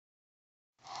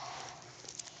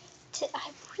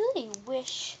I really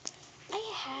wish I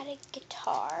had a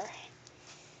guitar.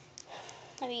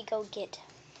 Let me go get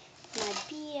my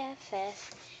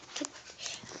BFF,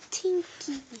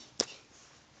 Tinky.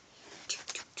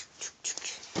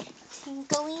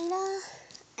 Tinkalina.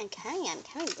 I'm coming,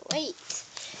 wait.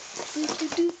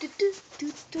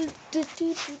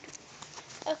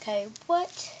 Okay,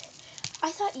 what? I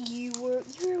thought you're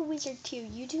a wizard too.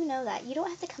 You do know that. You don't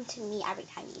have to come to me every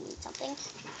time you need something.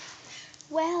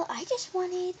 Well, I just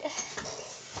wanted...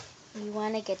 You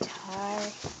want a guitar?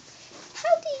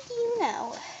 How did you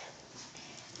know?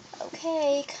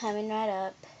 Okay, coming right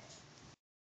up.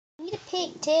 I need a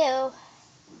pig too.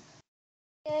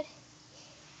 Good.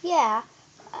 Yeah,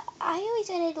 I always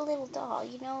wanted a little doll,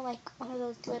 you know, like one of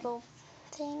those little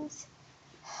things.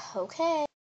 Okay.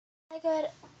 I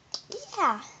got,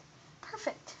 yeah,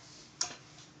 perfect.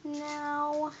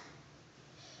 Now,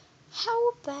 how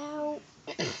about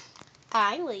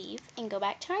I leave and go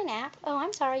back to my nap? Oh,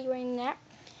 I'm sorry, you were in a nap?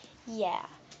 Yeah.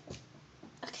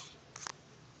 Okay.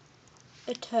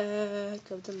 Attack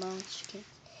of the Munchkins.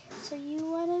 So you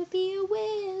wanna be a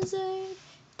wizard?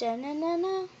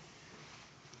 Da-na-na-na.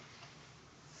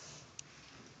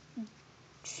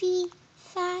 Fee,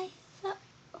 fi, fo.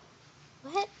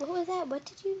 What? What was that? What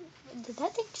did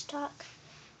that thing just talk?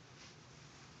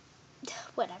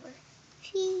 Whatever.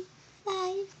 Fee,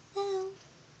 fi, fo.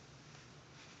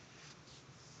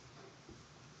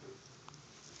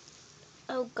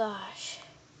 Oh gosh.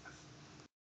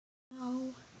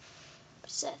 No.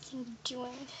 What's that thing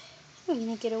doing? I'm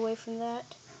gonna get away from that.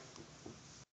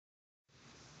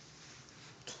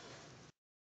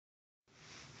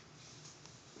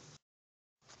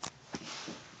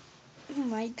 Oh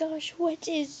my gosh, what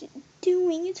is it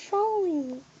doing? It's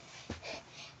following me.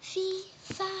 Fee,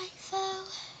 fi, fo.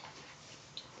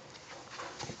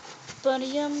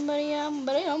 Ba-dum, ba-dum,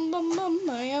 ba-dum, bum, bum,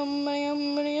 ba-dum,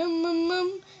 ba-dum, ba-dum, bum,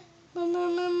 bum.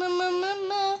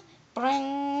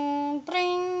 Bring,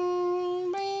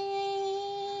 bring,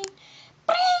 bring,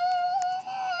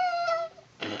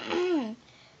 bring.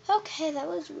 Okay, that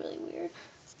was really weird.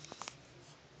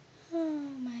 Oh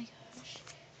my gosh.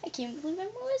 I can't believe I'm a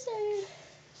wizard.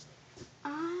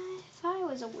 If I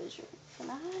was a wizard,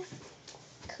 and I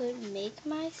could make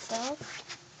myself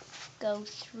go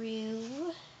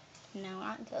through... No,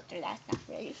 not go through. That's not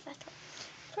very special.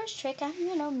 First trick I'm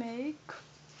gonna make...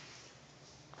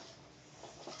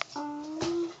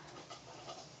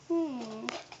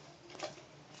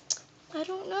 I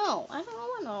don't know. I don't know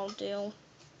what I'll do.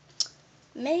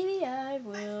 Maybe I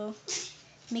will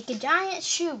make a giant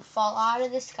shoe fall out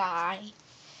of the sky.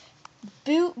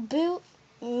 Boot, boot,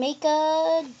 make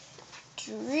a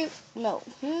droop. No.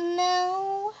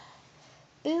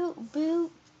 Boot,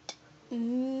 boot,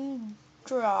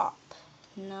 drop.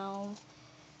 No.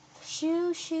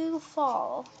 Shoe, shoe,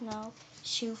 fall. No.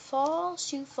 Shoe, fall,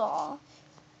 shoe, fall.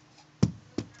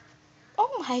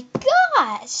 Oh my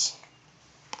gosh!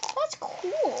 That's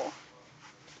cool.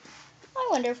 I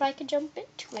wonder if I could jump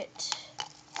into it.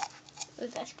 Ooh,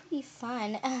 that's pretty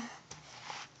fun.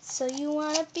 So you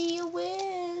want to be a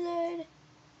wizard?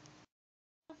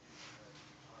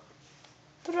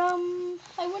 But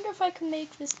I wonder if I can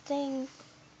make this thing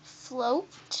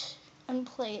float and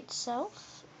play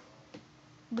itself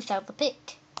without the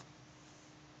pick.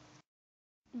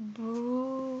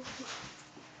 Boo.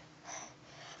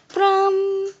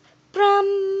 Brum,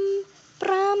 brum,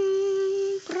 brum,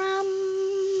 brum,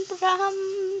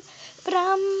 brum,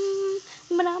 brum,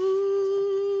 brum.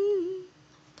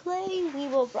 Play, we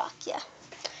will rock ya.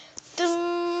 Oh,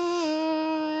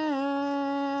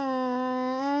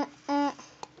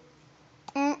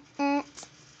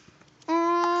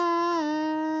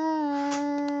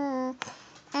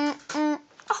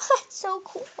 that's so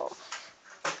cool.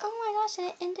 Oh my gosh, and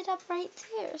it ended up right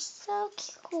there. So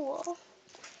cool.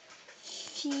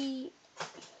 Oh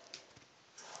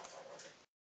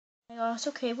my gosh,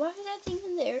 okay, why is that thing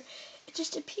in there? It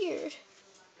just appeared.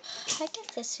 I guess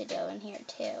this should go in here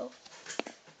too.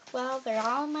 Well, they're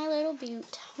all in my little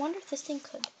boot. I wonder if this thing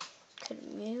could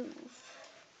move.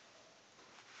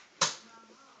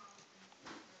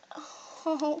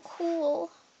 Oh,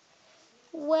 cool.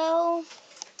 Well,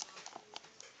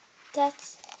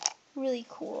 that's really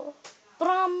cool.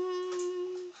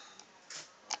 Brum.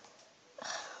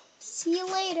 See you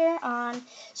later on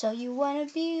So You Wanna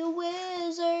Be a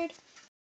Wizard.